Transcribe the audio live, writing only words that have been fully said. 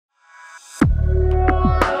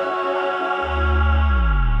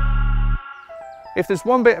If there's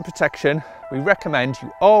one bit of protection we recommend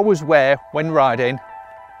you always wear when riding,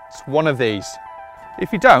 it's one of these.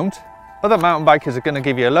 If you don't, other mountain bikers are going to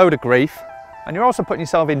give you a load of grief, and you're also putting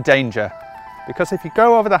yourself in danger, because if you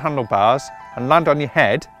go over the handlebars and land on your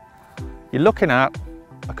head, you're looking at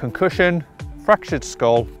a concussion, fractured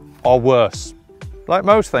skull, or worse. Like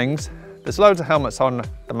most things, there's loads of helmets on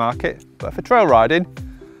the market, but for trail riding,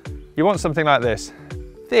 you want something like this.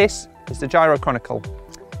 This is the Gyro Chronicle.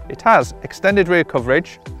 It has extended rear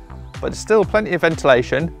coverage, but there's still plenty of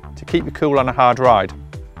ventilation to keep you cool on a hard ride.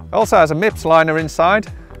 It also has a MIPS liner inside,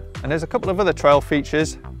 and there's a couple of other trail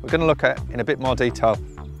features we're going to look at in a bit more detail.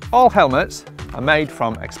 All helmets are made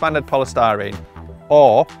from expanded polystyrene,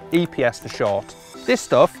 or EPS for short. This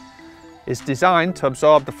stuff is designed to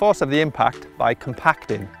absorb the force of the impact by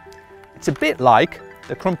compacting. It's a bit like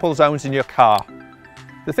the crumple zones in your car.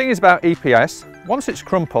 The thing is about EPS, once it's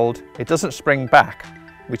crumpled, it doesn't spring back,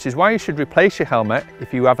 which is why you should replace your helmet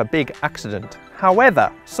if you have a big accident.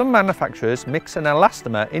 However, some manufacturers mix an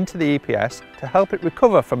elastomer into the EPS to help it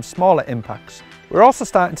recover from smaller impacts. We're also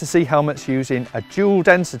starting to see helmets using a dual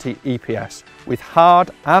density EPS with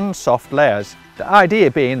hard and soft layers. The idea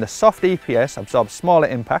being the soft EPS absorbs smaller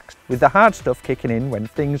impacts, with the hard stuff kicking in when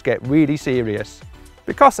things get really serious.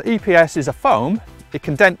 Because the EPS is a foam, it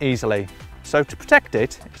can dent easily. So to protect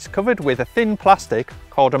it, it's covered with a thin plastic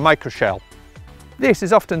called a microshell. This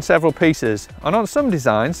is often several pieces, and on some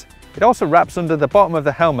designs, it also wraps under the bottom of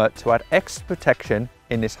the helmet to add extra protection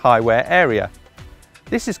in this high wear area.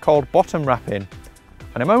 This is called bottom wrapping,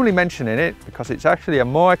 and I'm only mentioning it because it's actually a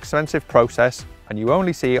more expensive process and you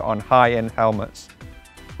only see it on high-end helmets.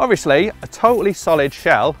 Obviously, a totally solid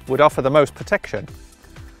shell would offer the most protection.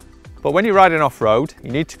 But when you're riding off-road,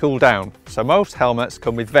 you need to cool down, so most helmets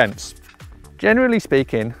come with vents. Generally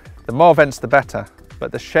speaking, the more vents the better,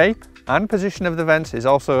 but the shape and position of the vents is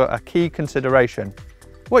also a key consideration.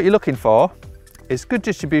 What you're looking for is good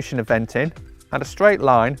distribution of venting and a straight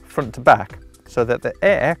line front to back, so that the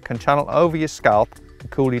air can channel over your scalp and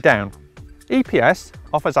cool you down. EPS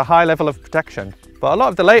offers a high level of protection, but a lot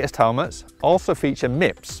of the latest helmets also feature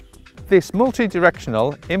MIPS. This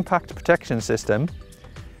multi-directional impact protection system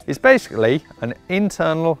is basically an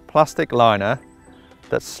internal plastic liner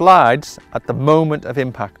that slides at the moment of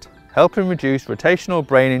impact, helping reduce rotational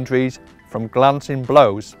brain injuries from glancing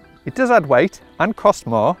blows. It does add weight and cost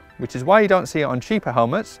more, which is why you don't see it on cheaper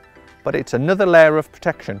helmets, but it's another layer of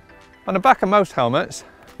protection. On the back of most helmets,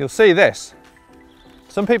 you'll see this.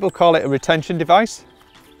 Some people call it a retention device,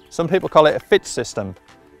 some people call it a fit system.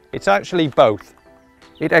 It's actually both.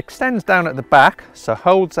 It extends down at the back, so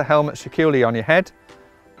holds the helmet securely on your head,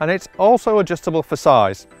 and it's also adjustable for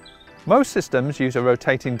size. Most systems use a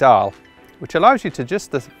rotating dial, which allows you to adjust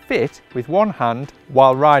the fit with one hand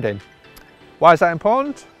while riding. Why is that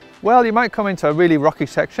important? Well, you might come into a really rocky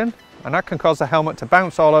section, and that can cause the helmet to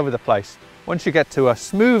bounce all over the place. Once you get to a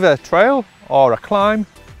smoother trail or a climb,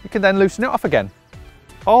 you can then loosen it off again.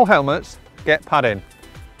 All helmets get padding.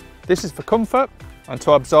 This is for comfort and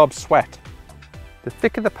to absorb sweat. The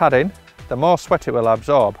thicker the padding, the more sweat it will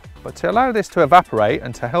absorb. But to allow this to evaporate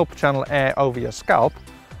and to help channel air over your scalp,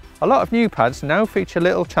 a lot of new pads now feature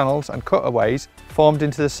little channels and cutaways formed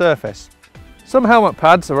into the surface. Some helmet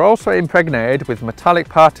pads are also impregnated with metallic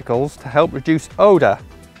particles to help reduce odour,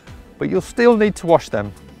 but you'll still need to wash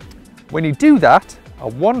them. When you do that, a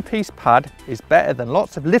one-piece pad is better than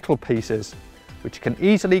lots of little pieces, which can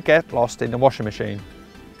easily get lost in the washing machine.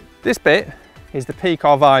 This bit is the peak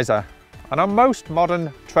or visor, and on most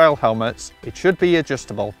modern trail helmets it should be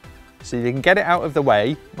adjustable, so you can get it out of the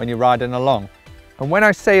way when you're riding along. And when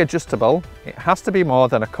I say adjustable, it has to be more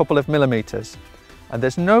than a couple of millimeters, and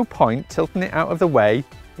there's no point tilting it out of the way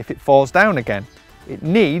if it falls down again. It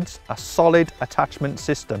needs a solid attachment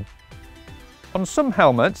system. On some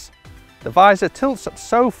helmets, the visor tilts up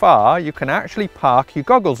so far you can actually park your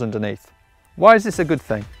goggles underneath. Why is this a good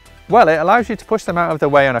thing? Well, it allows you to push them out of the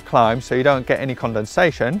way on a climb so you don't get any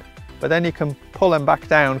condensation, but then you can pull them back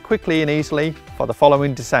down quickly and easily for the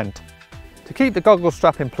following descent. To keep the goggle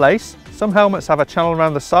strap in place, some helmets have a channel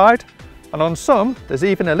around the side, and on some there's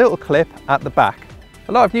even a little clip at the back.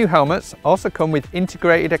 A lot of new helmets also come with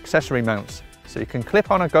integrated accessory mounts, so you can clip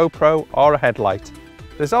on a GoPro or a headlight.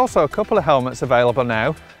 There's also a couple of helmets available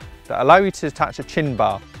now that allow you to attach a chin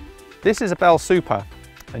bar. This is a Bell Super,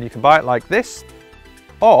 and you can buy it like this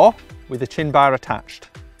or with a chin bar attached.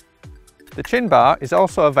 The chin bar is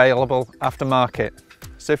also available aftermarket,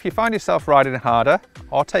 so if you find yourself riding harder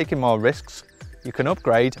or taking more risks, you can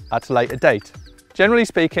upgrade at a later date. Generally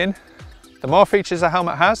speaking, the more features a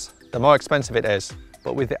helmet has, the more expensive it is.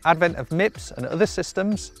 But with the advent of MIPS and other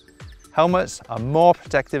systems, helmets are more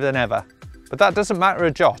protective than ever. but that doesn't matter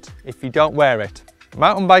a jot if you don't wear it.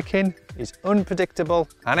 Mountain biking is unpredictable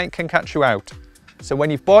and it can catch you out. So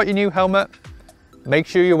when you've bought your new helmet, make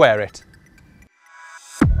sure you wear it.